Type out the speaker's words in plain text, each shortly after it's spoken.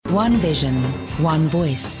One vision, one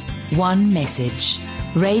voice, one message.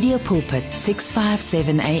 Radio Pulpit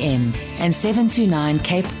 657 AM and 729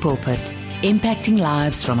 Cape Pulpit, impacting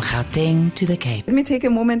lives from Gauteng to the Cape. Let me take a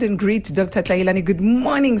moment and greet Dr. Tlailane. Good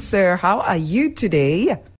morning, sir. How are you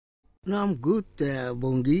today? No, I'm good,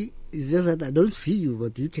 Bongi. It's just that I don't see you,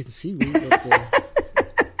 but you can see me. But,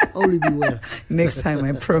 only be well. Next time,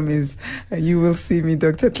 I promise, you will see me,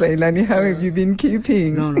 Dr. Tlailane. How have you been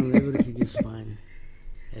keeping? No, everything is fine.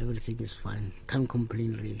 Everything is fine. Can't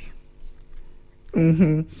complain, really.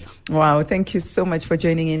 Mm-hmm. Wow, thank you so much for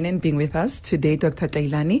joining in and being with us today, Dr.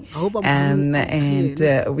 Tlailane. I hope I'm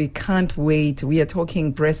and we can't wait. We are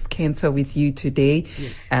talking breast cancer with you today.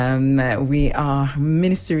 Yes. We are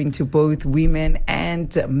ministering to both women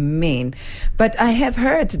and men. But I have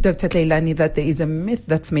heard, Dr. Tlailane, that there is a myth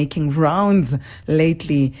that's making rounds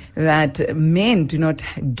lately that men do not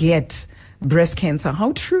get breast cancer.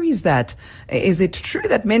 How true is that? Is it true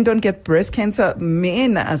that men don't get breast cancer?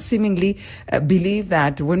 Men seemingly believe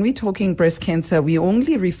that when we're talking breast cancer, we're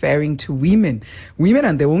only referring to women. Women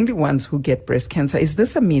are the only ones who get breast cancer. Is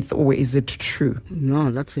this a myth or is it true? No,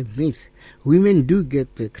 that's a myth. Women do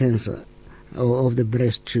get cancer of the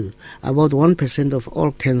breast too. About 1% of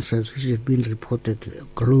all cancers which have been reported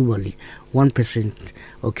globally, 1%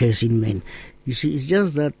 occurs in men. You see, it's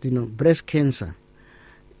just that, breast cancer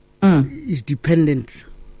is dependent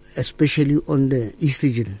especially on the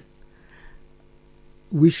estrogen,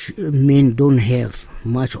 which men don't have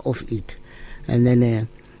much of it. And then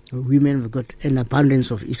women have got an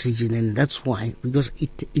abundance of estrogen, and that's why, because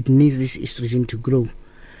it needs this estrogen to grow.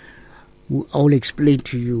 I'll explain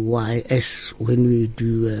to you why as when we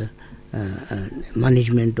do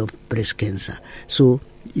management of breast cancer. So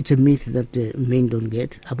it's a myth that men don't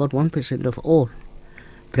get. About 1% of all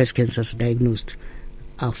breast cancers diagnosed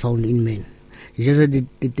are found in men. It's just that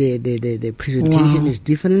the presentation is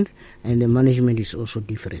different and the management is also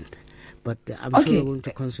different. But I'm sure we're going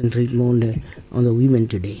to concentrate more on the women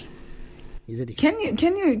today. Is it? Can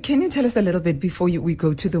you tell us a little bit before we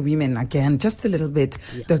go to the women again, just a little bit,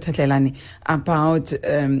 Dr. Tlailane, about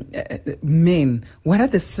men? What are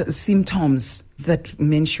the symptoms that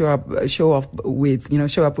men show up with?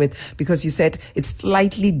 Because you said it's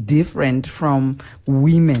slightly different from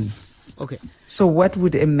women. Okay. So what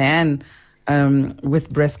would a man with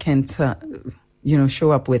breast cancer,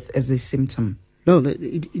 show up with as a symptom? No,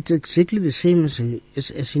 it's exactly the same as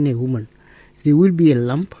in a woman. There will be a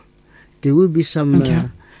lump. There will be some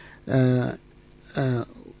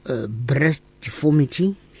breast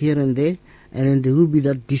deformity here and there. And then there will be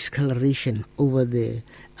that discoloration over the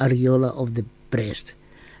areola of the breast.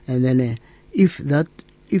 And then if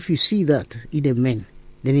you see that in a man,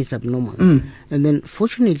 then it's abnormal. And then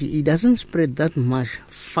fortunately it doesn't spread that much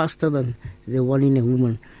faster than the one in a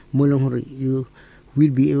woman. You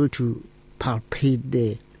will be able to palpate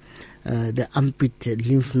the armpit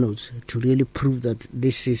lymph nodes to really prove that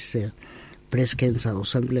this is breast cancer or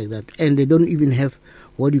something like that. And they don't even have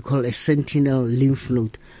what you call a sentinel lymph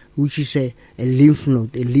node, which is a lymph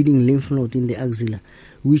node, a leading lymph node in the axilla,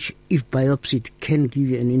 which if biopsied can give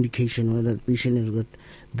you an indication whether the patient has got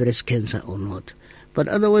breast cancer or not. But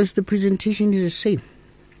otherwise, the presentation is the same.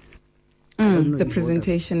 The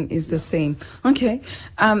presentation is the same. Okay.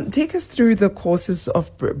 Take us through the causes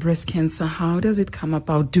of breast cancer. How does it come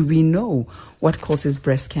about? Do we know what causes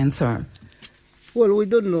breast cancer? Well, we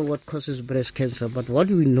don't know what causes breast cancer, but what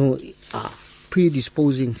we know are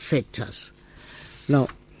predisposing factors. Now,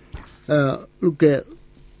 look,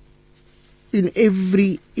 in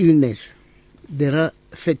every illness, there are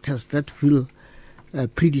factors that will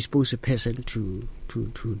predispose a person to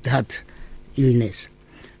that illness.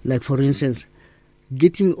 Like, for instance,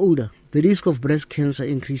 getting older, the risk of breast cancer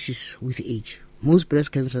increases with age. Most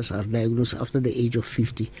breast cancers are diagnosed after the age of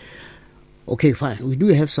 50. Okay, fine. We do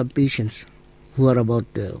have some patients who are about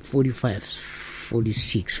 45,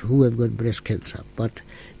 46, who have got breast cancer. But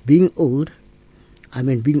being older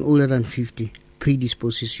than 50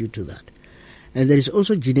 predisposes you to that. And there is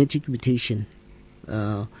also genetic mutation.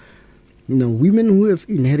 Women who have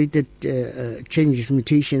inherited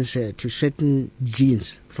mutations to certain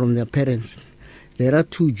genes from their parents. There are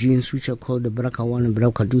two genes which are called the BRCA1 and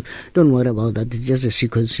BRCA2. Don't worry about that. It's just a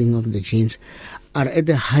sequencing of the genes. Are at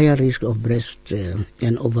a higher risk of breast and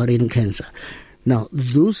ovarian cancer. Now,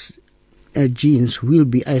 those genes will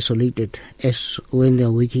be isolated as when they're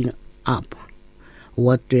waking up,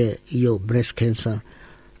 what your breast cancer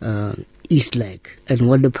is like and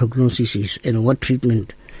what the prognosis is and what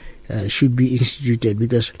treatment should be instituted,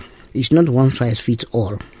 because it's not one size fits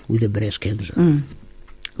all with the breast cancer.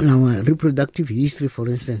 Now, reproductive history, for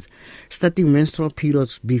instance, starting menstrual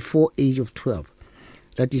periods before age of 12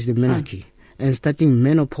 that is the menarche, and starting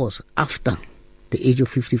menopause after the age of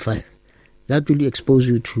 55. That will expose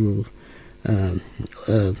you to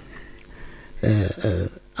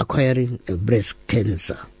acquiring breast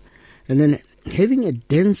cancer. And then having a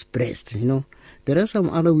dense breast, there are some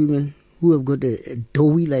other women who have got a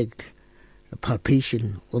doughy-like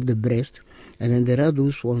palpation of the breast, and then there are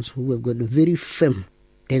those ones who have got a very firm,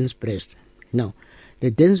 dense breast. Now,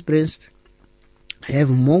 the dense breast have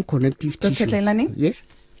more connective tissue. Dr. Tlailane? Yes?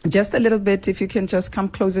 Just a little bit, if you can just come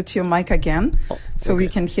closer to your mic again, so we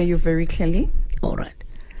can hear you very clearly. All right.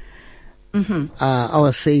 I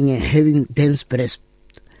was saying having dense breast.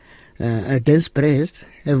 A dense breast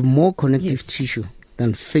have more connective tissue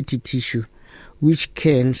than fatty tissue, which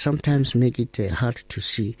can sometimes make it hard to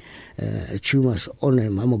see tumors on a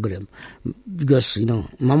mammogram, because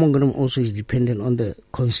mammogram also is dependent on the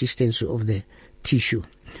consistency of the tissue.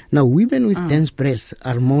 Now, women with dense breasts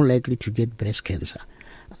are more likely to get breast cancer,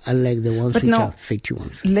 unlike the ones which are fatty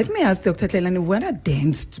ones. Let me ask Dr. Tlailane, what are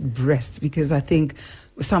dense breasts? Because I think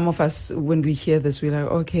some of us, when we hear this, we're like,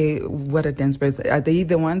 okay, what are dense breasts? Are they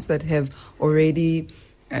the ones that have already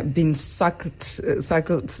been sucked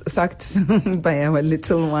by our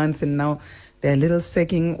little ones, and now they're little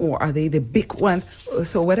sucking, or are they the big ones?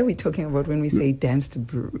 So what are we talking about when we say dense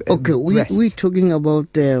breast? Okay, we're talking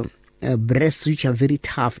about breasts which are very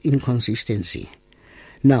tough in consistency.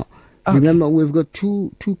 Now, remember, we've got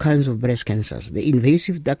two kinds of breast cancers, the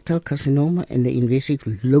invasive ductal carcinoma and the invasive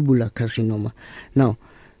lobular carcinoma. Now,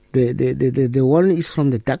 the one is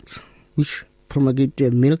from the ducts, which promulgate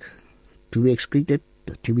the milk to be excreted,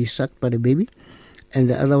 to be sucked by the baby, and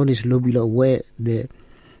the other one is lobular, where the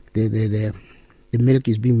milk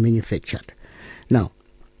is being manufactured. Now,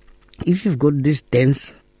 if you've got this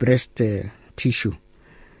dense breast tissue,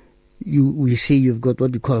 we say you've got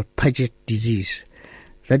what we call Paget disease.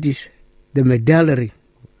 That is, the medullary,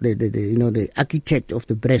 the architect of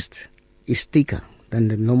the breast is thicker than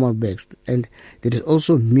the normal breast, and there is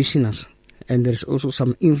also mucinous, and there is also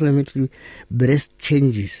some inflammatory breast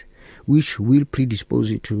changes, which will predispose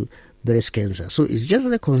you to breast cancer. So it's just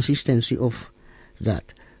the consistency of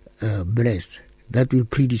that breast that will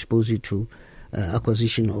predispose you to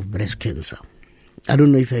acquisition of breast cancer. I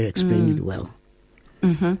don't know if I explained it well.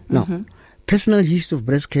 Now, personal history of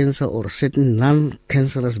breast cancer or certain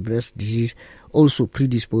non-cancerous breast disease also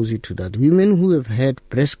predispose you to that. Women who have had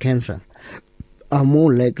breast cancer are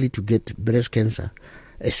more likely to get breast cancer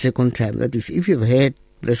a second time. That is, if you've had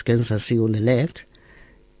breast cancer, say on the left,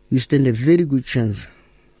 you stand a very good chance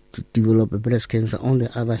to develop a breast cancer on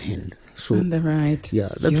the other hand. So, on the right. Yeah,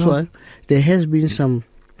 that's why there has been some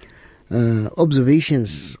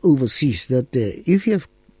observations overseas that if you have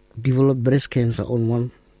developed breast cancer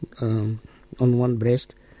on one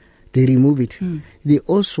breast, they remove it. They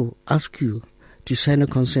also ask you to sign a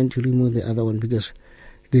consent to remove the other one, because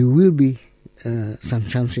there will be some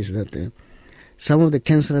chances that some of the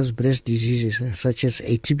cancerous breast diseases, such as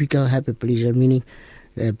atypical hyperplasia, meaning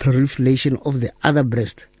proliferation of the other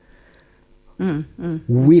breast,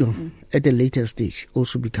 will at a later stage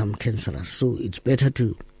also become cancerous. So it's better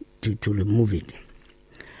to remove it.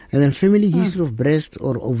 And then family history of breast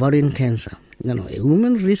or ovarian cancer. A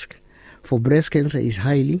woman's risk for breast cancer is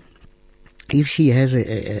highly if she has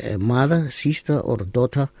a mother, sister, or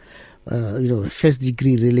daughter, a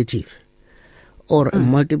first-degree relative, or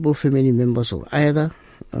multiple family members of either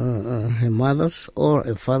her mother's or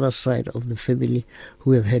a father's side of the family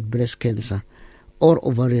who have had breast cancer or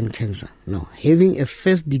ovarian cancer. Now, having a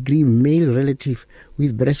first-degree male relative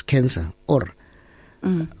with breast cancer or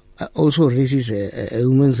also raises a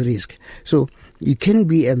woman's risk. So you can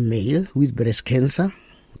be a male with breast cancer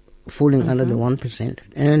falling under the 1%,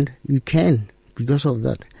 and you can, because of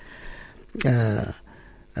that,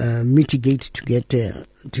 mitigate to get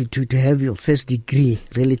to have your first degree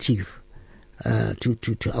relative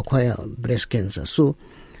to acquire breast cancer. So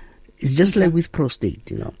it's just like with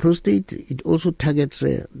prostate. Prostate, it also targets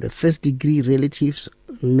the first degree relatives,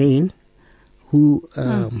 men who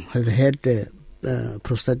have had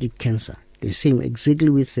prostatic cancer. The same exactly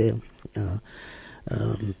with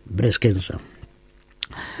breast cancer.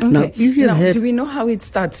 Okay. Now, if you do we know how it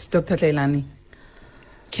starts, Dr. Tlailane?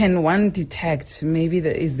 Can one detect maybe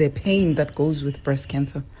is there pain that goes with breast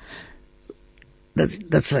cancer?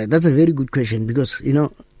 That's right. That's a very good question, because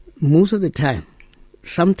most of the time,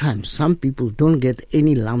 sometimes some people don't get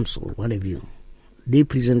any lumps or whatever. They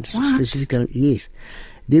present specifically. Yes,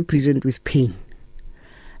 they present with pain,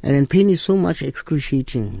 and then pain is so much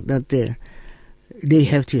excruciating that they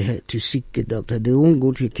have to seek a doctor. They won't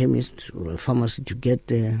go to a chemist or a pharmacy to get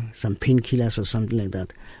some painkillers or something like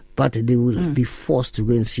that. but they will be forced to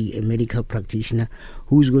go and see a medical practitioner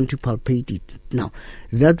who is going to palpate it. Now,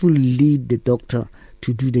 that will lead the doctor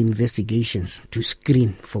to do the investigations to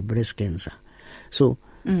screen for breast cancer. So,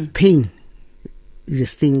 pain is a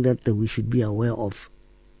thing that we should be aware of.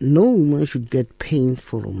 No woman should get pain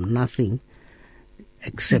from nothing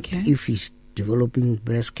except if he's developing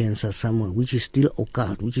breast cancer somewhere, which is still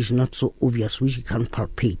occult, which is not so obvious, which you can't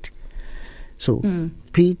palpate. So,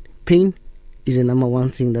 pain is the number one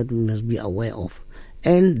thing that we must be aware of.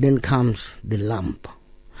 And then comes the lump.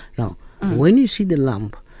 Now, when you see the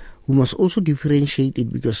lump, we must also differentiate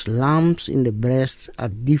it, because lumps in the breast are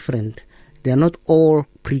different. They are not all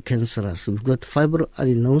precancerous. We've got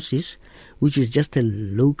fibroadenosis, which is just a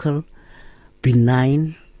local,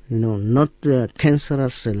 benign, not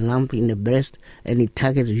cancerous lump in the breast, and it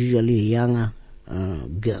targets usually younger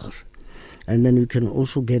girls. And then you can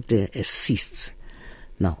also get cysts.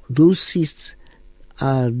 Now, those cysts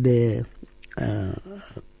are the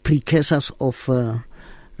precursors of,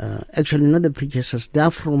 actually not the precursors, they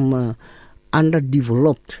are from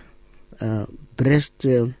underdeveloped breast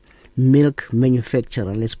milk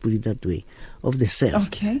manufacturer, let's put it that way, of the cells.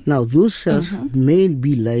 Okay. Now, those cells may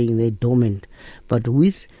be lying there dormant, but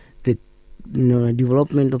with the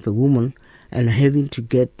development of a woman and having to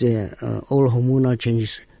get all hormonal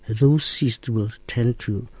changes, those cysts will tend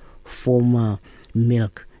to form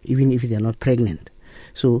milk, even if they are not pregnant.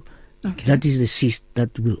 So that is the cyst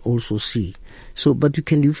that we'll also see. So, but you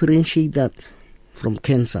can differentiate that from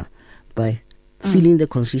cancer by feeling the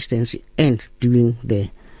consistency and doing the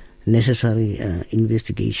necessary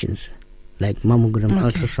investigations like mammogram,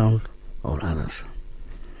 ultrasound, or others.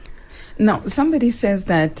 Now, somebody says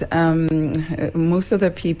that most of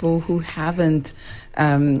the people who haven't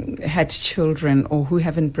had children or who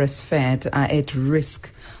haven't breastfed are at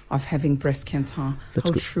risk of having breast cancer. That's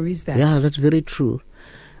How good. true is that? Yeah, that's very true.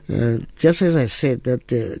 Just as I said,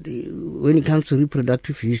 that when it comes to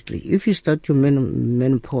reproductive history, if you start your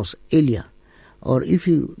menopause earlier, or if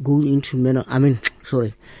you go into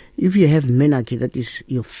if you have menarche, that is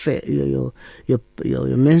your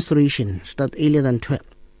menstruation start earlier than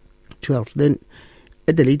 12, then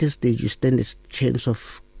at the later stage you stand a chance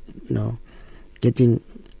of getting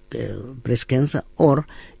breast cancer. Or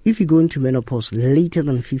if you go into menopause later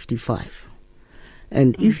than 55,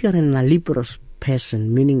 and if you're an nulliparous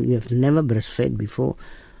person, meaning you have never breastfed before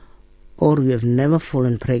or you have never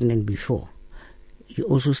fallen pregnant before, you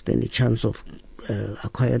also stand a chance of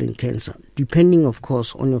acquiring cancer, depending, of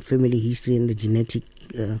course, on your family history and the genetic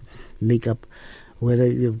makeup, whether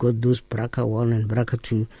you've got those BRCA1 and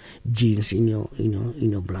BRCA2 genes in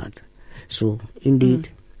your blood. So, indeed,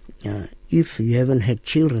 if you haven't had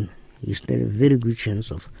children, you stand a very good chance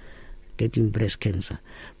of getting breast cancer.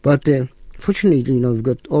 But fortunately, we've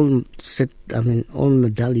got all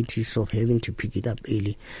modalities of having to pick it up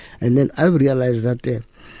early. And then I've realized that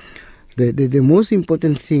the most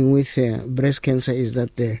important thing with breast cancer is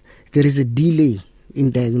that there is a delay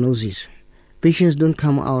in diagnosis. Patients don't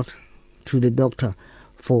come out to the doctor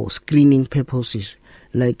for screening purposes.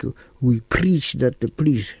 Like we preach that,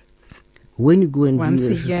 please, when you go and once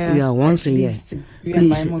do a year, once a year,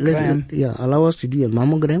 please allow us to do a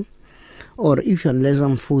mammogram. Or if you're less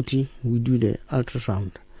than 40, we do the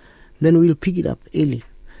ultrasound. Then we'll pick it up early.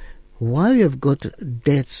 Why we have got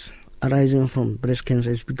deaths arising from breast cancer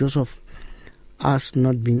is because of us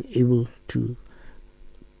not being able to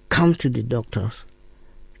come to the doctors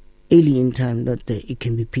early in time, that it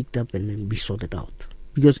can be picked up and then be sorted out.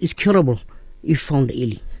 Because it's curable if found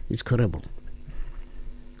early. It's curable.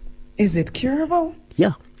 Is it curable?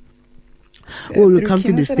 Yeah. Well, we'll come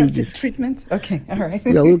to the stages. Treatment? Okay, all right.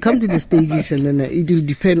 Yeah, we'll come to the stages, and then it will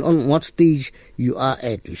depend on what stage you are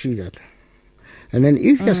at. You see that? And then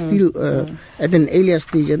if you're still at an earlier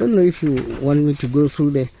stage, I don't know if you want me to go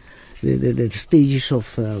through the stages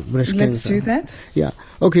of breast cancer. Let's do that. Yeah.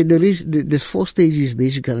 Okay, there's 4 stages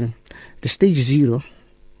basically. The stage 0,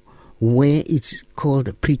 where it's called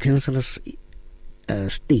the precancerous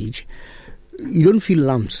stage, you don't feel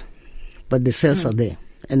lumps, but the cells are there.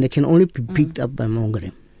 And they can only be picked up by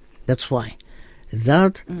mammogram. That's why.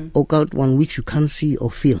 That occult one, which you can't see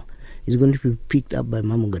or feel, is going to be picked up by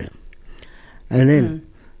mammogram. And then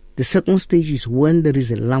the second stage is when there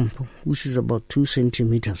is a lump, which is about 2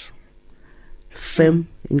 centimeters, firm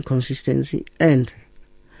in consistency and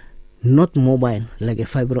not mobile like a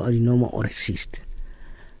fibroadenoma or a cyst.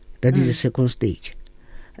 That is the second stage.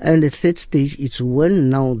 And the third stage is when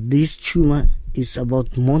now this tumor is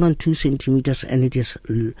about more than 2 centimeters and it has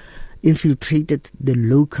infiltrated the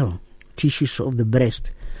local tissues of the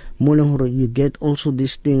breast. You get also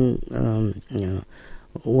this thing,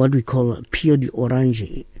 what we call pio de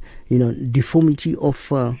orange. deformity of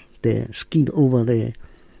the skin over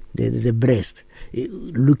the breast,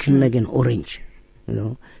 looking like an orange.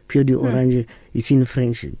 Pure de orange. It's in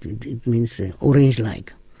French. It means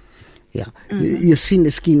orange-like. Yeah, you've seen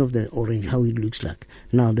the skin of the orange, how it looks like.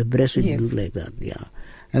 Now the breast will look like that. Yeah,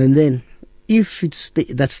 and then if it's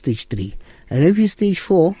that's stage 3, and if it's stage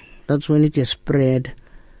 4, that's when it has spread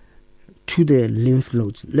to the lymph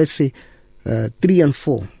nodes. Let's say 3 and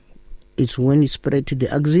 4, it's when it spread to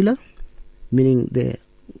the axilla, meaning the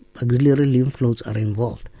axillary lymph nodes are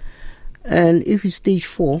involved. And if it's stage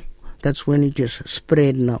 4, that's when it is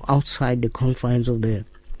spread now outside the confines of the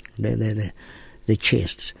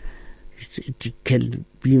chest. It can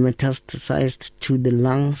be metastasized to the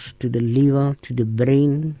lungs, to the liver, to the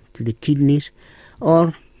brain, to the kidneys,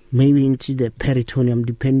 or maybe into the peritoneum,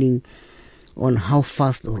 depending on how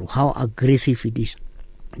fast or how aggressive it is.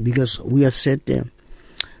 Because we have said there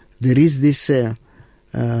is this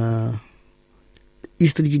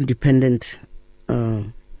estrogen-dependent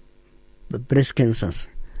breast cancers.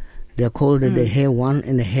 They are called the HER1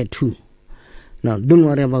 and the HER2. Now, don't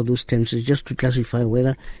worry about those terms. It's just to classify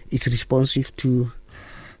whether it's responsive to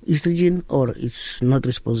estrogen or it's not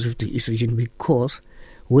responsive to estrogen. Because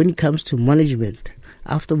when it comes to management,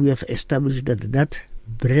 after we have established that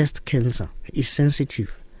breast cancer is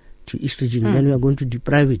sensitive to estrogen, then we are going to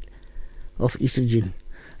deprive it of estrogen,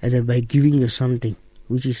 and then by giving you something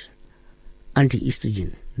which is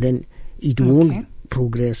anti-estrogen, then it won't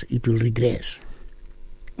progress, it will regress.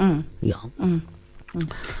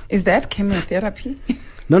 Is that chemotherapy?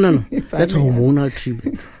 No. That's hormonal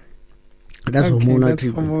treatment. That's hormonal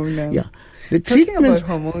treatment. Hormonal. Yeah. Talking about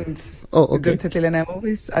hormones, okay. Dr. Tlailane, I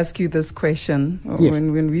always ask you this question.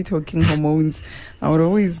 When we're talking hormones, I would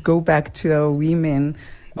always go back to our women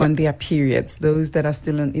on their periods, those that are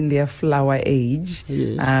still in their flower age.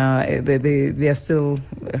 Yes. They are still,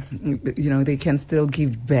 they can still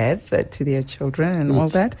give birth to their children and all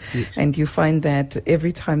that. Yes. And you find that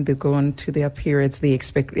every time they go on to their periods, they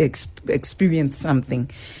experience something.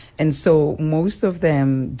 And so most of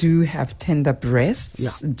them do have tender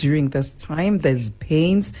breasts during this time. There's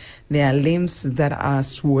pains. There are limbs that are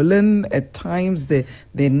swollen at times. The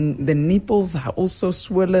nipples are also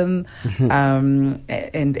swollen. And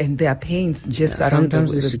there are pains just around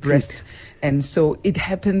the breast. And so it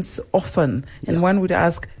happens often. And one would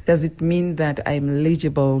ask, does it mean that I'm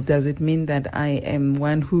eligible? Does it mean that I am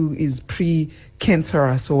one who is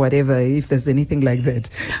pre-cancerous or whatever, if there's anything like that?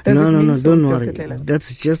 No, don't worry.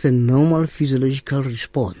 That's just a normal physiological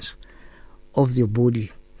response of your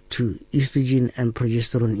body to estrogen and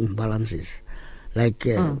progesterone imbalances. Like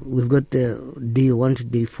we've got the day 1 to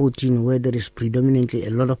day 14 where there is predominantly a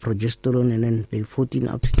lot of progesterone, and then day 14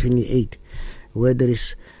 up to 28 where there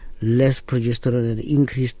is less progesterone and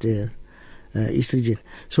increased estrogen.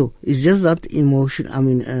 So it's just that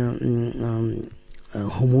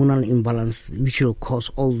hormonal imbalance which will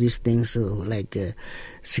cause all these things, like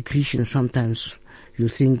secretion. Sometimes you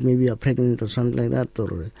think maybe you're pregnant or something like that,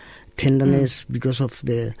 or tenderness because of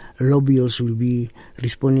the lobules will be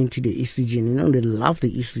responding to the estrogen. They love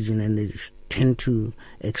the estrogen and they tend to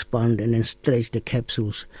expand and then stretch the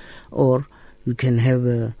capsules. Or you can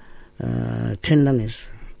have tenderness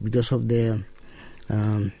because of the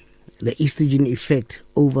estrogen effect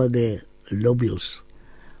over the lobules,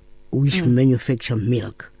 which manufacture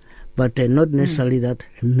milk. But not necessarily that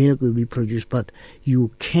milk will be produced, but you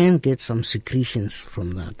can get some secretions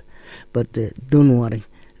from that. But don't worry,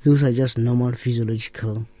 those are just normal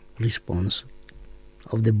physiological response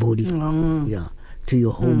of the body to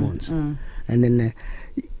your hormones. And then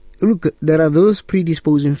look, there are those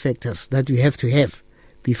predisposing factors that you have to have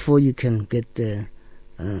before you can get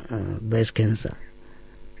breast cancer.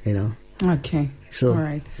 Okay. So, all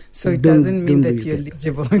right. So it doesn't mean that you're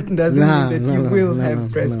eligible. It doesn't mean that you will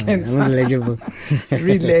have breast cancer. I'm not eligible.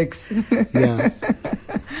 Relax. Yeah.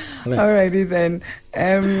 Right. All righty then.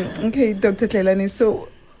 Okay, Dr. Tlailane. So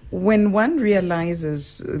when one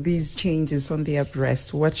realizes these changes on their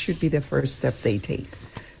breast, what should be the first step they take?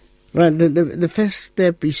 Right. The first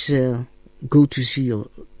step is go to see your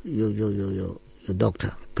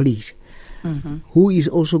doctor, please, who is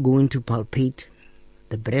also going to palpate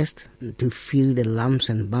the breast to feel the lumps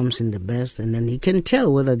and bumps in the breast, and then he can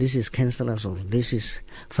tell whether this is cancerous or this is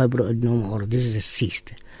fibroadenoma or this is a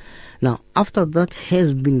cyst. Now, after that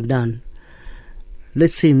has been done,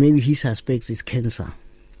 let's say maybe he suspects it's cancer.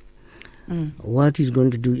 What he's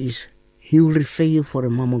going to do is he will refer you for a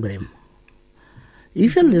mammogram.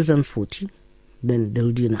 If you're less than 40, then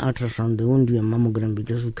they'll do an ultrasound. They won't do a mammogram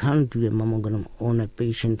because we can't do a mammogram on a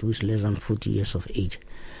patient who is less than 40 years of age.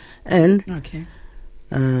 And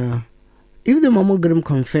if the mammogram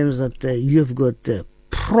confirms that you have got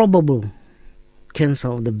probable cancer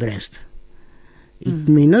of the breast, it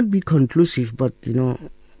may not be conclusive, but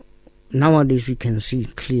nowadays we can see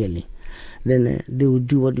clearly. Then they will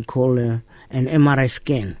do what we call an MRI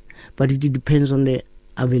scan, but it depends on the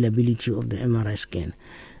availability of the MRI scan.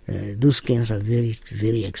 Those scans are very,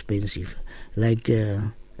 very expensive. Like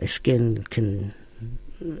a scan can,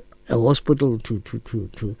 a hospital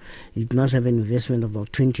it must have an investment of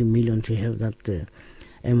about 20 million to have that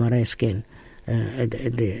MRI scan at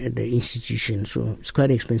the institution. So it's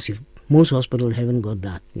quite expensive. Most hospitals haven't got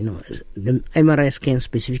that. The MRI scan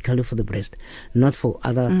specifically for the breast, not for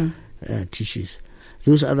other tissues.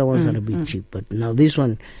 Those other ones are a bit cheap. But now this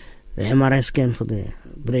one, the MRI scan for the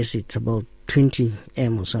breast, it's about 20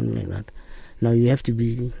 M or something like that. Now you have to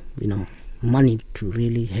be, money to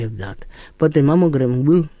really have that. But the mammogram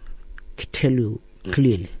will tell you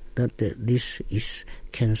clearly that this is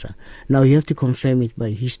cancer. Now you have to confirm it by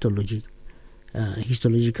histological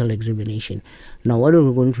examination. Now what is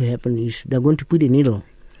going to happen is they're going to put a needle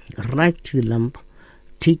right to the lump,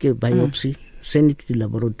 take a biopsy, send it to the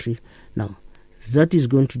laboratory. Now that is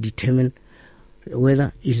going to determine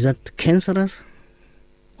whether is that cancerous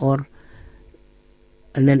and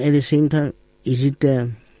then at the same time, is it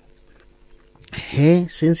hair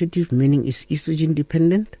sensitive, meaning is estrogen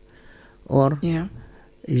dependent, or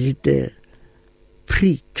is it a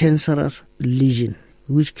pre-cancerous lesion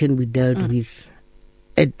which can be dealt with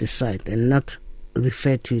at the site and not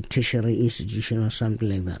referred to a tertiary institution or something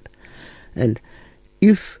like that. And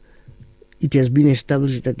if it has been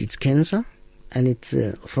established that it's cancer and it's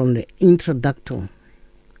from the intraductal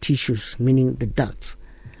tissues, meaning the ducts,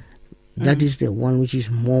 that is the one which is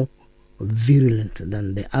more virulent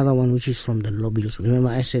than the other one, which is from the lobules. Remember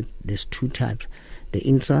I said there's two types, the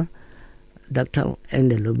intraductal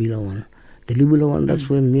and the lobular one. The lobular one, that's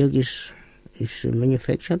where milk is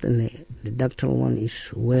manufactured, and the ductal one is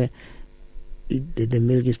where the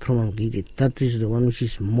milk is promulgated. That is the one which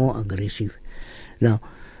is more aggressive. Now,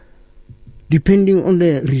 depending on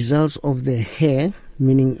the results of the hair,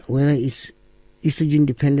 meaning whether it's estrogen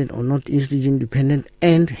dependent or not estrogen dependent,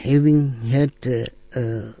 and having had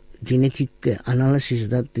genetic analysis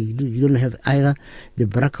that you don't have either the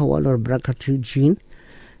BRCA1 or BRCA2 gene,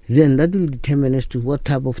 then that will determine as to what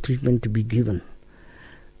type of treatment to be given.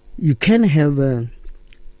 You can have a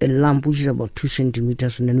lump which is about 2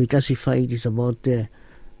 centimeters, and then we classify it as about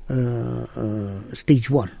stage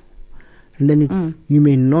 1. And then you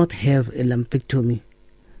may not have a lumpectomy,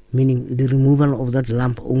 meaning the removal of that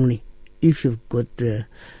lump only, if you've got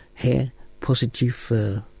hair positive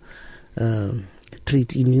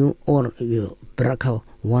trait in you, or your BRCA1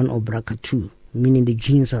 or BRCA2, meaning the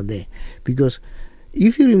genes are there. Because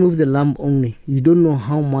if you remove the lump only, you don't know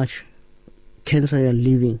how much cancer you're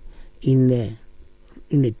leaving in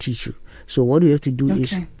the tissue. So what you have to do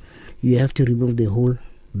is you have to remove the whole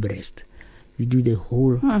breast. You do the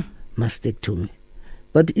whole mastectomy.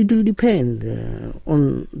 But it will depend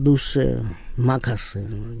on those markers,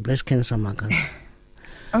 breast cancer markers.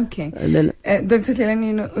 Okay. And then, Dr.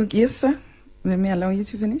 Tlailane, yes, sir. Let me allow you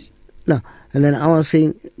to finish. No, and then I was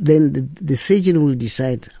saying, then the surgeon will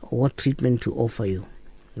decide what treatment to offer you,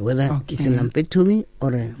 whether it's a lumpectomy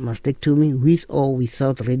or a mastectomy, with or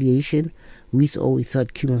without radiation, with or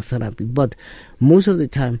without chemotherapy. But most of the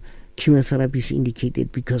time, chemotherapy is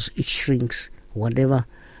indicated because it shrinks whatever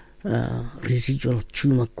residual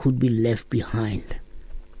tumor could be left behind.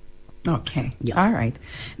 Okay. Yeah. All right.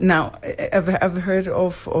 Now, I've heard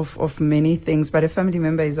of many things, but a family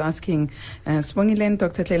member is asking, Spongile,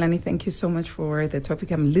 Dr. Tlailane, thank you so much for the topic.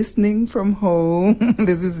 I'm listening from home.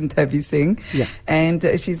 This is Ntabi Singh. Yeah. And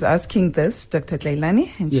she's asking this, Dr. Tlailane,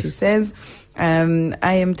 and she says, I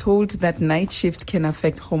am told that night shift can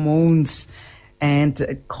affect hormones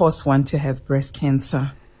and cause one to have breast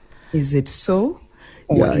cancer. Is it so,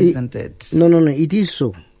 or isn't it? No, it is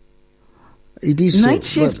so. It is night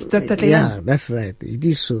so, shift, Dr. Tlailane. Yeah, that's right. It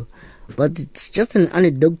is so. But it's just an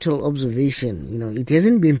anecdotal observation. It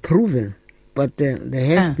hasn't been proven. But there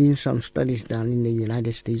has been some studies done in the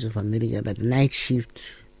United States of America that night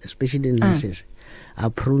shift, especially the nurses,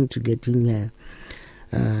 are prone to getting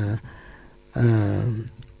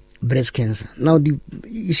breast cancer. Now,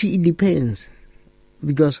 you see, it depends.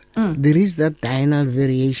 Because there is that diurnal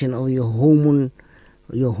variation of your hormone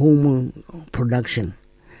production.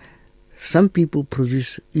 Some people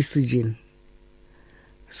produce estrogen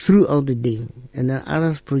throughout the day, and then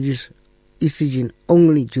others produce estrogen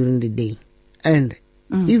only during the day. And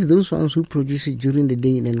if those ones who produce it during the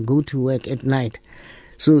day then go to work at night,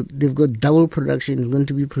 so they've got double production. It's going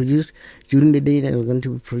to be produced during the day and it's going to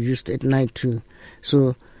be produced at night too.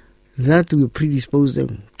 So that will predispose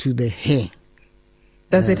them to the hair.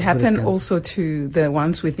 Does it happen also to the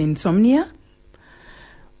ones with insomnia?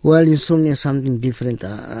 Well, insomnia is something different.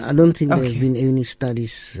 I don't think there have been any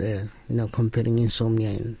studies, comparing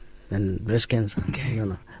insomnia and breast cancer. Okay.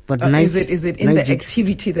 No. But is it in the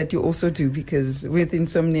activity that you also do? Because with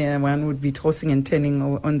insomnia, one would be tossing and turning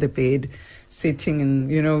on the bed, sitting,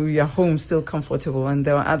 and you're home still comfortable. And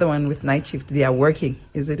the other one with night shift, they are working.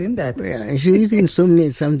 Is it in that? Yeah, actually, insomnia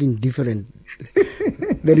is something different.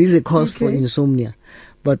 There is a cause for insomnia.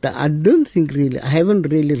 But I don't think really, I haven't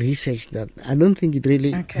really researched that. I don't think it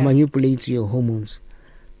really manipulates your hormones.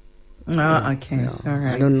 Okay. No, all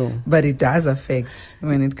right. I don't know. But it does affect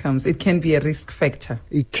when it comes. It can be a risk factor.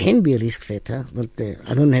 It can be a risk factor, but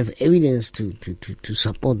I don't have evidence to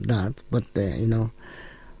support that. But,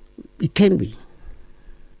 it can be.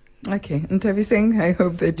 Okay, Ntaviseng, I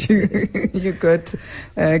hope that you got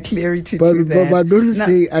clarity but, to that. But don't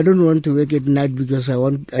say I don't want to work at night because I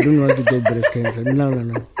don't want to get breast cancer.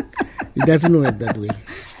 No. It doesn't work that way.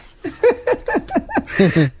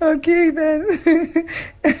 Okay, then.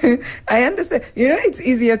 I understand. It's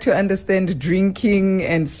easier to understand drinking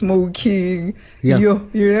and smoking. Yeah. You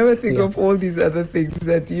never think of all these other things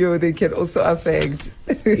that they can also affect.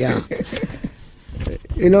 Yeah.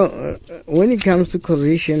 When it comes to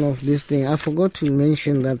causation of this thing, I forgot to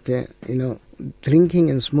mention that,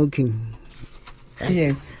 drinking and smoking.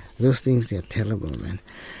 Yes. Those things, they're terrible, man.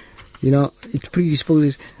 It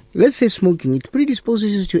predisposes, let's say smoking, it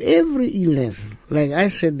predisposes you to every illness. Like I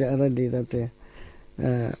said the other day that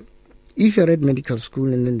if you're at medical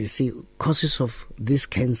school and then they say causes of this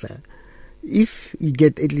cancer, if you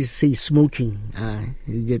get at least say smoking,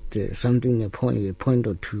 you get something, a point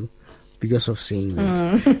or two. Because of saying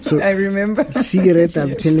that. So I remember. Cigarette,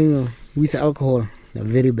 I'm telling you, with alcohol, they're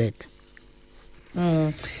very bad.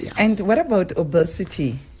 Yeah. And what about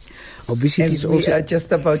obesity? Obesity is also... we are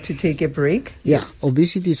just about to take a break. Yeah, Yes.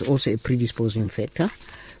 obesity is also a predisposing factor.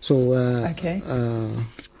 So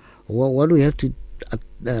what we have to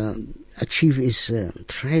achieve is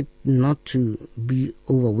try not to be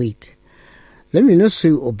overweight. Let me not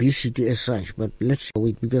say obesity as such, but let's say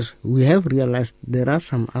weight, because we have realized there are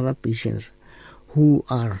some other patients who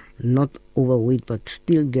are not overweight but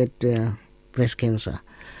still get breast cancer.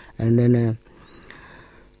 And then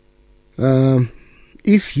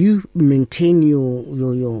if you maintain your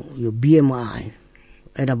BMI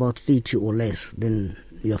at about 30 or less, then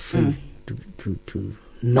you're free to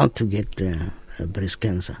not to get breast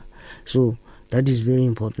cancer. So that is very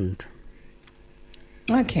important.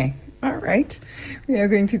 Okay. All right. We are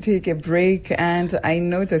going to take a break, and I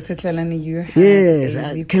know, Dr. Tlailane, you have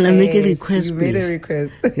can I make a request, You please? made a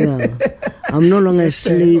request. Yeah. I'm no longer a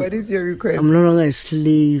slave. What is your request? I'm no longer a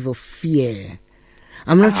slave of fear.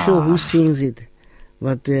 I'm not sure who sings it,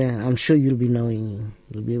 but I'm sure you'll be knowing.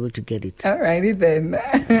 You'll be able to get it. All righty then.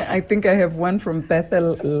 I think I have one from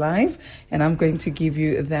Bethel Live, and I'm going to give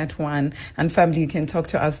you that one. And family, you can talk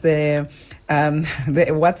to us there. The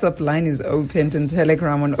WhatsApp line is open, and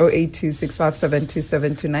Telegram on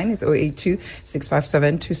 082-657-2729. It's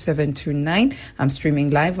 082-657-2729. I'm streaming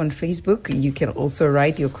live on Facebook. You can also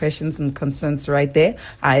write your questions and concerns right there.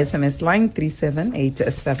 Our SMS line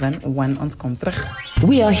 37871 ons kom terug.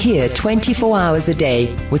 We are here 24 hours a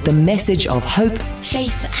day with the message of hope, faith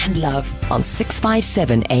and love on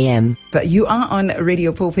 657 AM. But you are on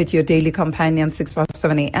Radio Pulpit, your daily companion,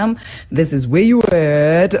 657 AM. This is Where You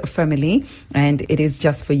Word, family. And it is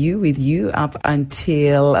just for you, with you up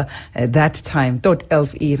until that time. Tot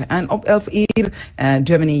 11 uur. And op 11 uur,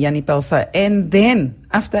 Germany, Yanni Pelsa. And then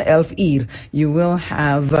after 11 uur, you will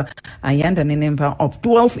have Ayanda Ninemba op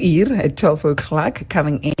 12 uur, at 12 o'clock,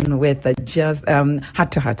 coming in with just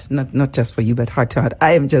heart to heart. Not just for you, but heart to heart.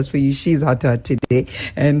 I am just for you. She's heart to heart today.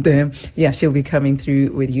 And she'll be coming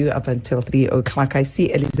through with you up until 3 o'clock. I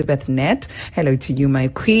see Elizabeth Nett. Hello to you, my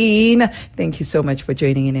queen. Thank you so much for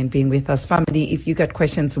joining in and being with us. Family, if you got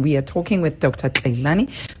questions, we are talking with Dr. Tlailane.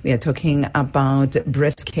 We are talking about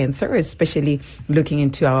breast cancer, especially looking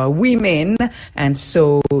into our women. And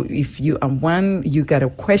so if you are one, you got a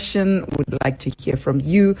question, would like to hear from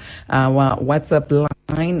you, our WhatsApp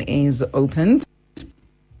line is opened.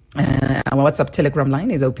 Our WhatsApp Telegram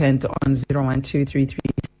line is opened on 01233413222.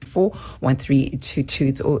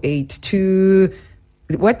 It's 082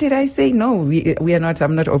 What did I say? No, we are not.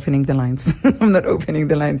 I'm not opening the lines. I'm not opening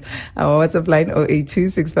the lines. Our WhatsApp line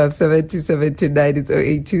 082-657-2729. It's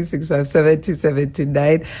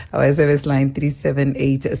 082-657-2729. Our SMS line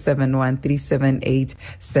 37871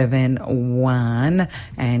 37871.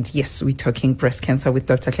 And yes, we're talking breast cancer with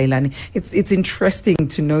Dr. Tlailane. It's interesting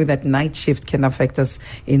to know that night shift can affect us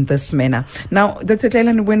in this manner. Now, Dr.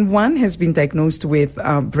 Tlailane, when one has been diagnosed with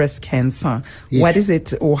breast cancer, Yes. what is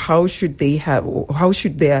it, or how should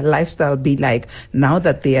their lifestyle be like now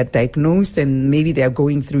that they are diagnosed and maybe they are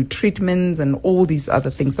going through treatments and all these other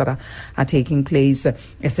things that are taking place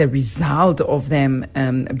as a result of them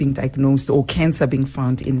being diagnosed or cancer being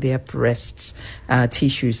found in their breast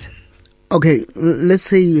tissues? Okay, let's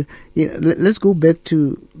say, let's go back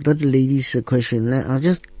to that lady's question. I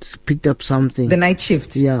just picked up something. The night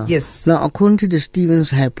shift. Yeah. Yes. Now, according to the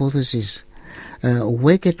Stevens hypothesis,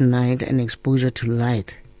 work at night and exposure to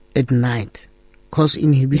light at night cause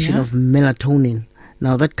inhibition of melatonin.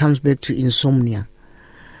 Now, that comes back to insomnia.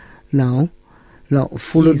 Now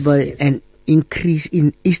followed by an increase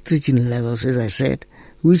in estrogen levels, as I said,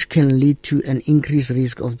 which can lead to an increased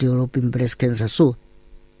risk of developing breast cancer. So,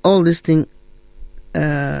 all this thing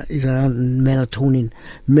is around melatonin.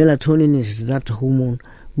 Melatonin is that hormone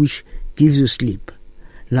which gives you sleep.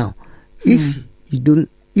 Now, if you don't,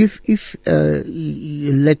 if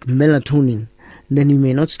you lack melatonin, then you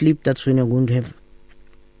may not sleep. That's when you're going to have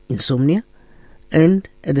insomnia, and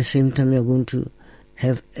at the same time you're going to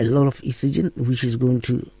have a lot of estrogen, which is going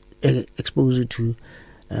to expose you to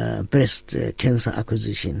breast cancer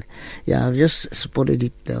acquisition. Yeah, I've just spotted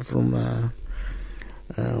it from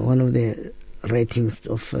one of the writings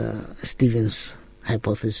of Stevens'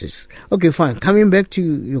 hypothesis. Okay, fine. Coming back to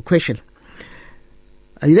your question.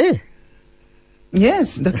 Are you there?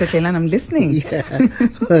 Yes, Dr. Tlailane, I'm listening.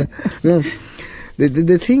 No.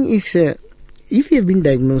 The thing is, if you have been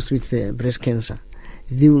diagnosed with breast cancer,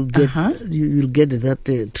 they will get you'll get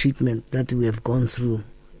that treatment that we have gone through.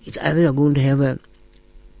 It's either you're going to have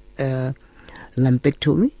a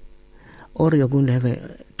lumpectomy, or you're going to have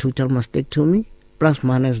a total mastectomy, plus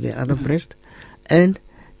minus the other breast, and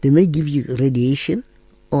they may give you radiation,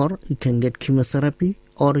 or you can get chemotherapy,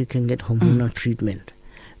 or you can get hormonal treatment.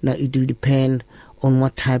 Now, it will depend on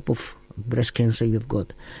what type of breast cancer you've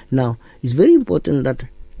got. Now, it's very important that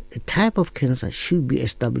the type of cancer should be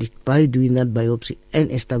established by doing that biopsy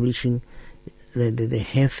and establishing the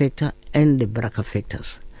hair factor and the BRCA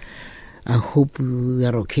factors. I hope we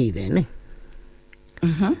are okay then.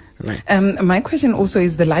 Eh? Right. My question also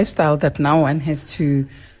is the lifestyle that now one has to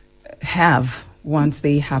have once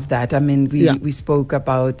they have that. I mean, we spoke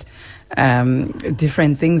about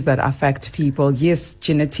different things that affect people. Yes,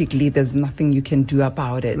 genetically, there's nothing you can do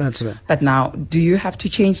about it. That's right. But now, do you have to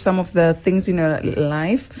change some of the things in your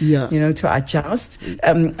life, to adjust?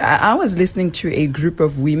 I was listening to a group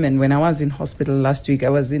of women when I was in hospital last week. I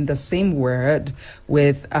was in the same ward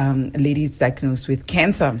with ladies diagnosed with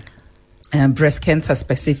cancer. Breast cancer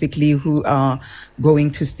specifically, who are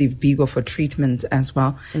going to Steve Biko for treatment as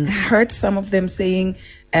well. I heard some of them saying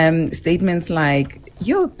statements like,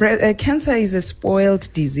 cancer is a spoiled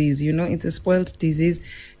disease. It's a spoiled disease.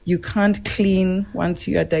 You can't clean once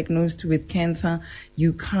you are diagnosed with cancer.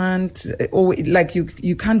 You can't,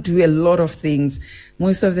 you can't do a lot of things.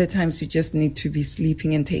 Most of the times you just need to be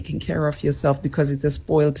sleeping and taking care of yourself because it's a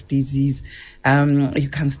spoiled disease. You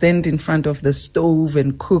can stand in front of the stove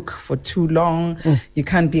and cook for too long. You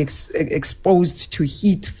can't be exposed to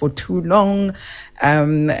heat for too long.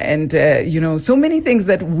 So many things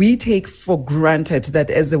that we take for granted that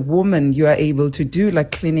as a woman you are able to do,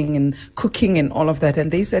 like cleaning and cooking and all of that. And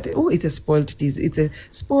they said, it's a spoiled disease. It's a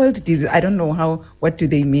spoiled disease. I don't know what do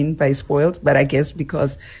they mean by spoiled, but I guess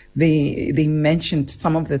because they mentioned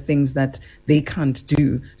some of the things that they can't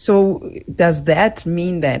do. So does that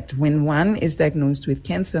mean that when one is diagnosed with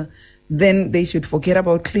cancer, then they should forget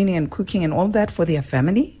about cleaning and cooking and all that for their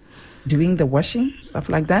family? Doing the washing, stuff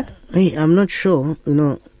like that? Hey, I'm not sure.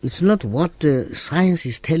 It's not what science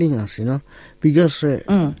is telling us, because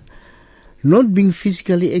not being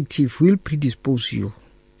physically active will predispose you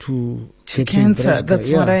to cancer. That's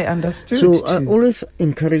what I understood. So I always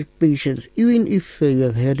encourage patients, even if you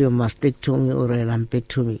have had a mastectomy or a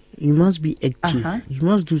lumpectomy, you must be active. You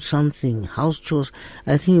must do something, house chores.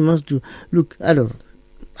 I think you must do. Look, I don't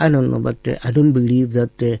know, but I don't believe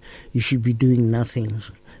that you should be doing nothing.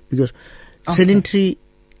 Because sedentary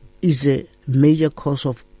is a major cause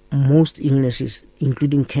of most illnesses,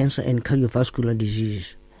 including cancer and cardiovascular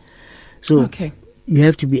diseases. So you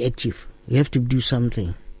have to be active. You have to do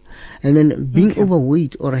something. And then being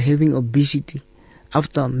overweight or having obesity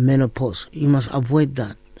after menopause, you must avoid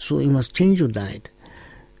that. So you must change your diet.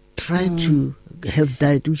 try to have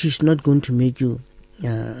diet which is not going to make you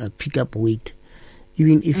pick up weight.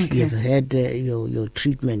 Even if you have had your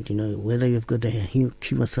treatment, whether you've got a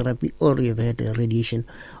chemotherapy or you've had a radiation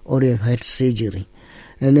or you've had surgery.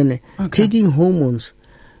 And then taking hormones,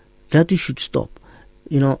 that you should stop.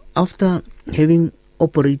 After having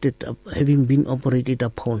been operated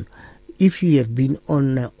upon, if you have been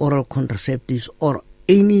on oral contraceptives or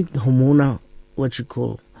any hormonal,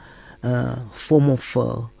 form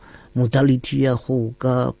of modality who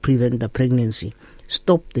prevent the pregnancy,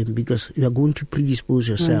 stop them, because you are going to predispose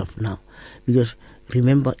yourself now. Because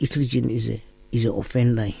remember, estrogen is an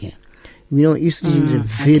offender here. Estrogen is a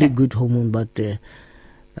very good hormone, but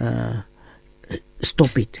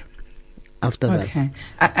stop it after that.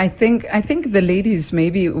 I think the ladies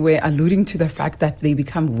maybe were alluding to the fact that they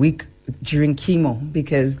become weak during chemo,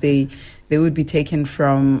 because they would be taken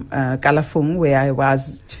from Kalafong, where I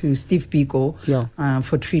was, to Steve Biko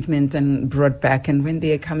for treatment and brought back. And when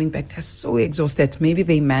they are coming back, they're so exhausted. Maybe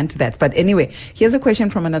they meant that. But anyway, here's a question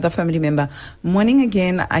from another family member. Morning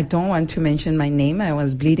again, I don't want to mention my name. I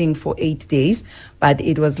was bleeding for 8 days, but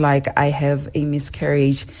it was like I have a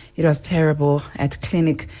miscarriage. It was terrible. At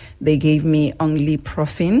clinic, they gave me only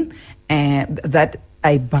Profin, and that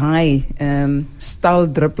I buy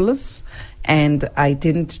Stal dripples, and I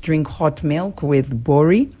didn't drink hot milk with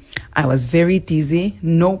Bori. I was very dizzy,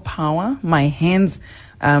 no power. My hands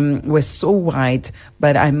were so white,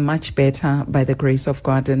 but I'm much better by the grace of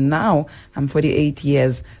God. And now I'm 48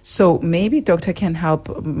 years. So maybe doctor can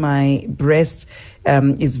help. My breast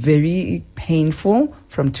is very painful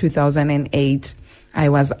from 2008. I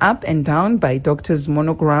was up and down by doctor's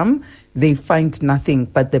monogram. They find nothing,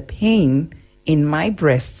 but the pain in my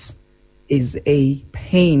breasts is a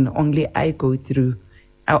pain only I go through.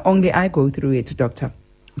 Only I go through it, doctor.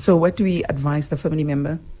 So what do we advise the family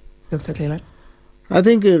member, Dr. Tlailane? I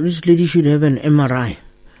think this lady should have an MRI.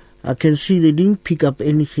 I can see they didn't pick up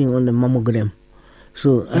anything on the mammogram.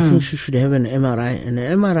 So I think she should have an MRI. And the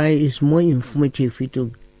MRI is more informative. It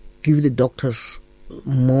will give the doctors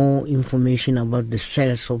more information about the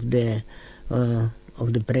cells of the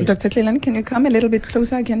breast. Dr. Tlailane, can you come a little bit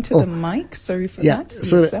closer again to the mic? Sorry for that.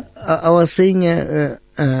 So yes, I was saying,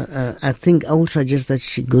 I think I would suggest that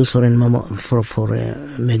she goes for for a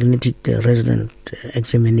magnetic resonance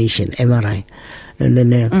examination, MRI, and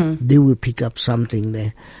then they will pick up something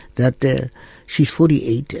there. That she's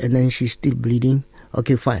 48 and then she's still bleeding.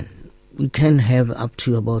 Okay, fine. We can have up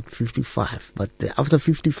to about 55, but after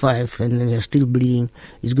 55 and then you're still bleeding,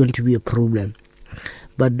 it's going to be a problem.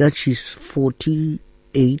 But that she's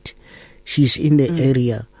 48, she's in the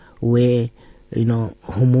area where,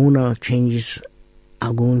 hormonal changes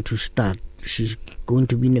are going to start. She's going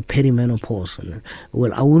to be in a perimenopause.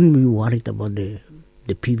 Well, I wouldn't be worried about the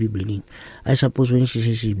PV bleeding. I suppose when she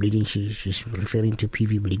says she's bleeding, she's referring to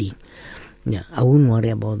PV bleeding. Yeah, I wouldn't worry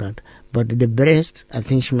about that. But the breast, I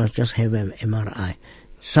think she must just have an MRI.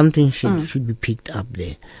 Something should be picked up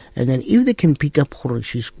there. And then if they can pick up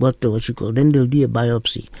she's what you call, then they'll do a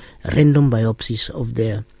biopsy, random biopsies of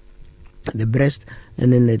the breast,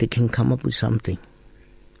 and then they can come up with something.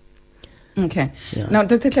 Okay. Yeah. Now,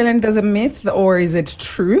 Dr. Tlailane, does a myth, or is it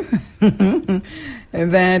true,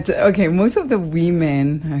 that, most of the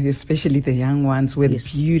women, especially the young ones with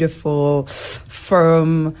beautiful,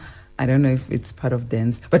 firm, I don't know if it's part of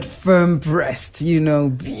dance, but firm breast,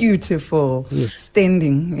 beautiful,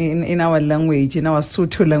 standing in our language, in our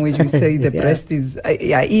Sotho language, we say the breast is, I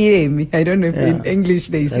don't know if in English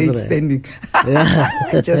they say it's standing.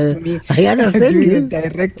 Just me I understand doing you. a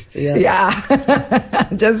direct,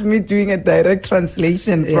 just me doing a direct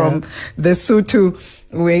translation from the Sotho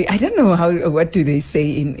way. I don't know what do they say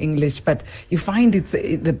in English, but you find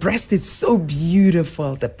the breast is so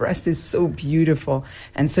beautiful. The breast is so beautiful.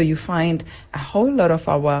 And so you find a whole lot of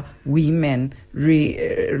our women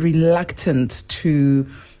reluctant to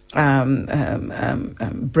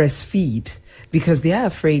breastfeed because they are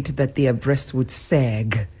afraid that their breast would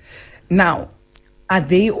sag. Now, are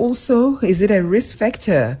they also, is it a risk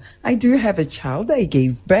factor? I do have a child, I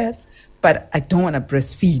gave birth, but I don't want to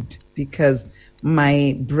breastfeed because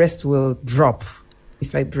my breast will drop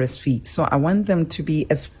if I breastfeed. So I want them to be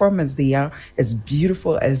as firm as they are, as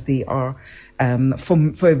beautiful as they are,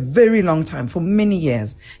 for a very long time, for many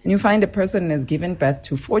years. And you find a person has given birth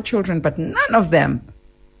to 4 children, but none of them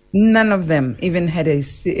even had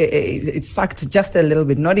it sucked just a little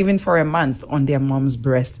bit, not even for a month on their mom's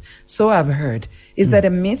breast. So I've heard. Is that a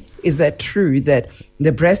myth? Is that true that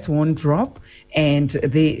the breast won't drop? And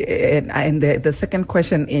the second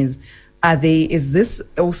question is, is this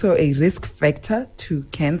also a risk factor to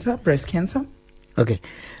cancer, breast cancer? Okay.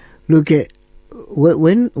 Look,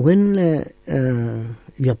 when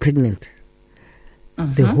you are pregnant,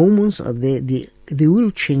 the hormones are there. They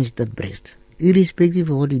will change that breast, irrespective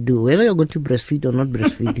of what you do, whether you're going to breastfeed or not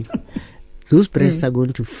breastfeeding. Those breasts are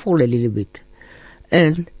going to fall a little bit,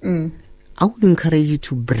 and I would encourage you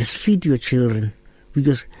to breastfeed your children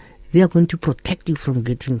because they are going to protect you from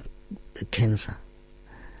getting cancer.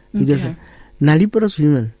 Because nulliparous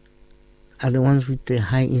women are the ones with the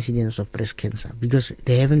high incidence of breast cancer because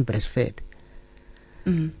they haven't breastfed.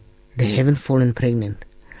 They haven't fallen pregnant.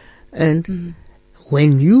 And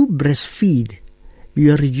when you breastfeed,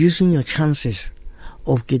 you are reducing your chances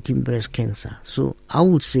of getting breast cancer. So I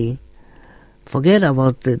would say, forget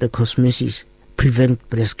about the cosmesis, prevent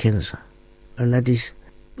breast cancer. And that is,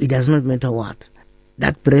 it does not matter what.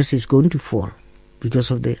 That breast is going to fall because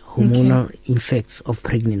of the hormonal effects of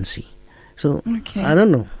pregnancy. So, I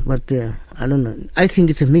don't know, but I don't know. I think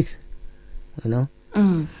it's a myth, you know.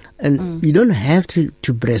 And you don't have to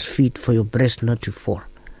breastfeed for your breast not to fall.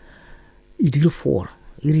 It will fall,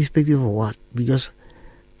 irrespective of what, because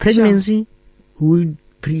pregnancy will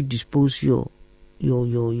predispose your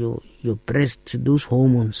breast to those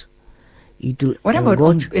hormones. It will what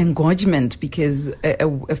about engorgement? Because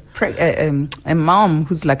a mom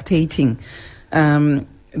who's lactating,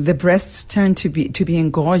 the breasts turn to be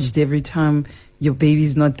engorged every time your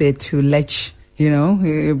baby's not there to latch. You know,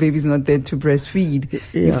 your baby's not there to breastfeed.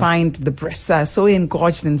 You find the breasts are so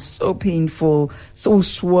engorged and so painful, so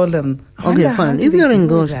swollen. Okay, fine. If you're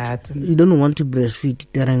engorged, you don't want to breastfeed,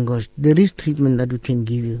 they're engorged. There is treatment that we can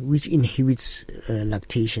give you which inhibits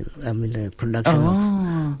lactation, the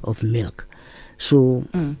production of milk. So,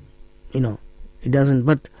 you know, it doesn't.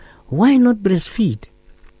 But why not breastfeed?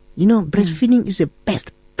 You know, breastfeeding is the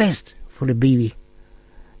best for the baby.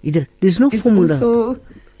 There's no formula.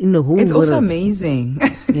 In the whole it's world. Also amazing.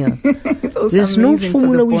 Yeah. It's also There's amazing no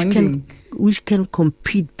formula the which can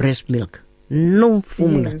compete breast milk. No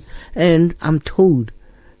formula. Yes. And I'm told,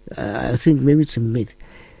 I think maybe it's a myth,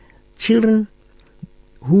 children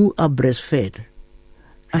who are breastfed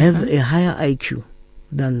have a higher IQ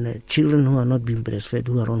than children who are not being breastfed,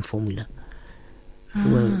 who are on formula.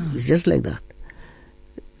 Well, it's just like that.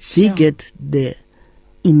 They get the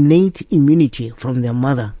innate immunity from their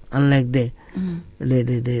mother, unlike the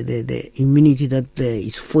immunity that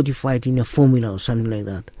is fortified in a formula or something like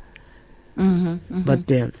that.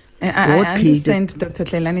 But I understand, Dr.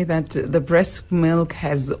 Tlailane, that the breast milk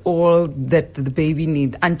has all that the baby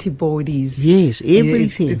needs, antibodies. Yes,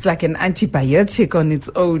 everything. It's like an antibiotic on its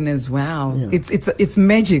own as well. Yeah. It's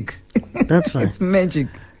magic. That's right. It's magic.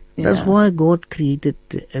 Yeah. That's why God created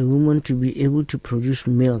a woman to be able to produce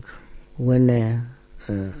milk when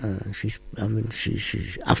she's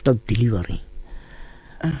after delivery.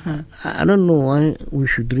 I don't know why we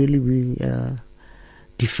should really be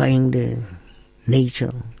defying the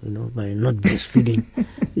nature, by not breastfeeding.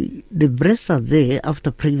 The breasts are there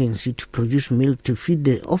after pregnancy to produce milk to feed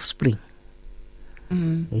the offspring.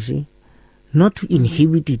 You see, not to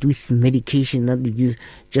inhibit it with medication that you use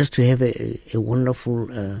just to have a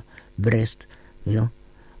wonderful breast,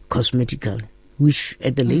 cosmetically, which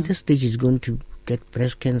at the later stage is going to get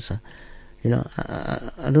breast cancer. I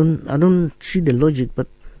don't see the logic, but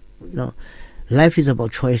life is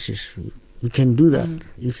about choices. You can do that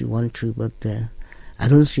if you want to, but I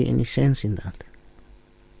don't see any sense in that.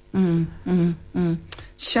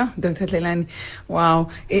 Sure, Dr. Tlailane. Wow,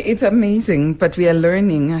 it's amazing, but we are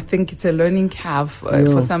learning. I think it's a learning curve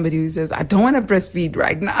for somebody who says, I don't want to breastfeed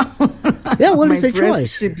right now. Yeah, well, my it's a breast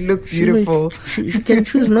choice. should look beautiful. She can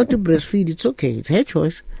choose not to breastfeed. It's okay. It's her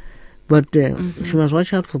choice. But she must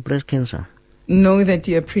watch out for breast cancer. Know that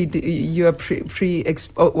you're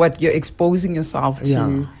exposing yourself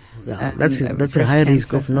to. Yeah, that's a high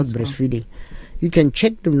risk of not breastfeeding. You can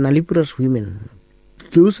check the nulliparous women.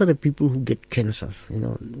 Those are the people who get cancers.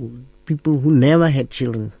 People who never had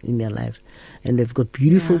children in their lives, and they've got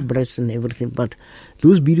beautiful breasts and everything. But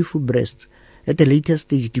those beautiful breasts, at a later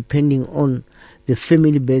stage, depending on the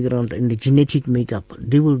family background and the genetic makeup,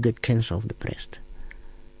 they will get cancer of the breast.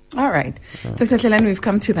 All right. Dr. Tlailane, we've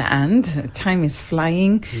come to the end. Time is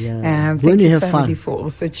flying. Yeah. Thank you, family, for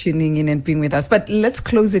also tuning in and being with us. But let's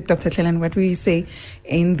close it, Dr. Tlailane. What will you say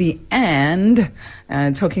in the end,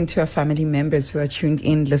 talking to our family members who are tuned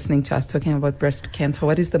in, listening to us, talking about breast cancer?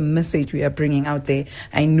 What is the message we are bringing out there?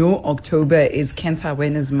 I know October is Cancer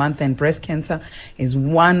Awareness Month, and breast cancer is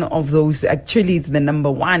one of those. Actually, it's the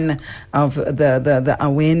number one of the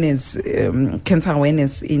awareness, cancer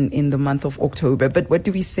awareness in the month of October. But what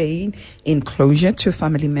do we say in closure to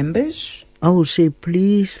family members? I would say,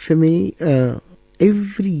 please, family,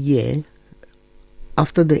 every year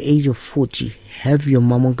after the age of 40, have your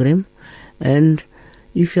mammogram And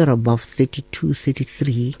if you're above 32,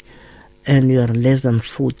 33, and you are less than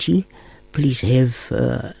 40, please have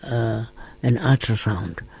an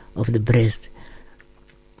ultrasound of the breast,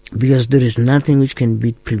 because there is nothing which can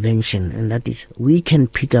beat prevention, and that is we can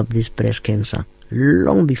pick up this breast cancer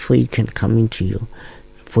long before it can come into you,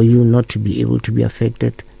 for you not to be able to be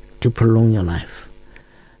affected, to prolong your life.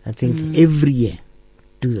 I think every year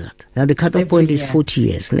do that. Now the cutoff point is 40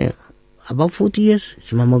 years. Now, above 40 years,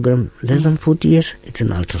 it's mammogram. Less than 40 years, it's an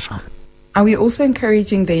ultrasound. Are we also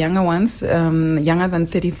encouraging the younger ones, younger than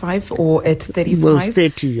 35 or at 35, well,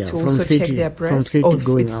 30, yeah. to also 30, check their breast? From 30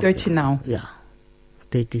 going it's up, 30 yeah. now. Yeah,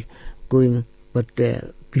 30 going, but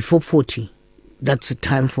before 40, that's the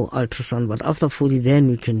time for ultrasound. But after 40, then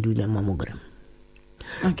we can do the mammogram.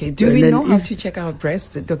 Okay. Do we know how to check our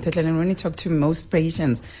breast, Dr. Tlailane? When you talk to most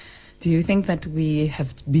patients, do you think that we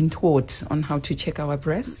have been taught on how to check our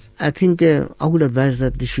breasts? I think I would advise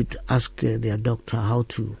that they should ask their doctor how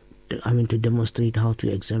to, to demonstrate how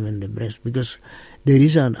to examine the breast, because there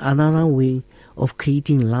is another way of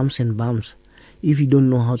creating lumps and bumps if you don't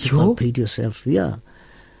know how to palpate yourself. Yeah.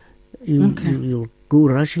 You'll go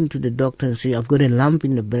rushing to the doctor and say, I've got a lump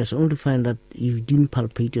in the breast, only to find that you didn't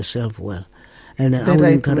palpate yourself well. And I would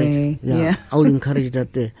encourage, I would encourage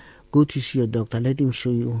that go to see your doctor, let him show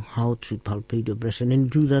you how to palpate your breast, and then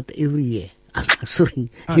do that every year.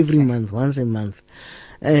 Every month, once a month.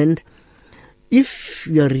 And if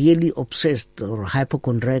you are really obsessed or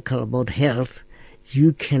hypochondriacal about health,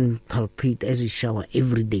 you can palpate as you shower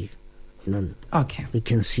every day. We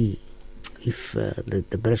can see if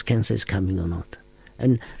the breast cancer is coming or not.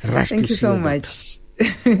 And rush to see. Thank you so much.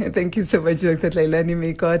 Thank you so much, Dr. Tlailane.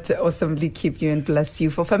 May God awesomely keep you and bless you.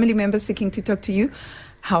 For family members seeking to talk to you,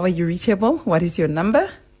 how are you reachable? What is your number?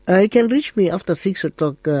 You can reach me after 6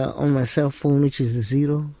 o'clock on my cell phone, which is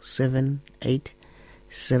 078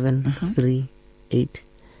 738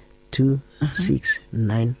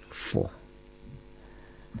 2694.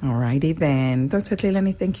 Alrighty then. Dr.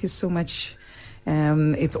 Tlailane, thank you so much.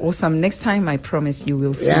 It's awesome. Next time, I promise you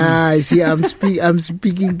will see. Yeah, see, I'm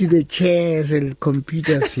speaking to the chairs and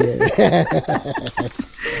computers here.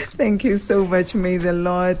 Thank you so much. May the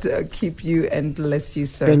Lord keep you and bless you,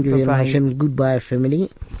 sir. Thank you very much, and goodbye, family.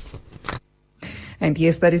 And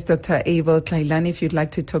yes, that is Dr. Abel Tlailane. If you'd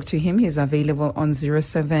like to talk to him, he's available on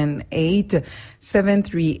 078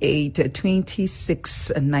 738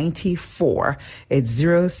 2694. It's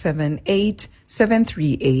 078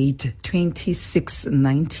 738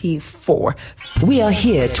 2694. We are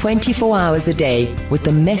here 24 hours a day with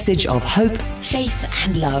the message of hope, faith,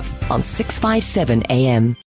 and love on 657 AM.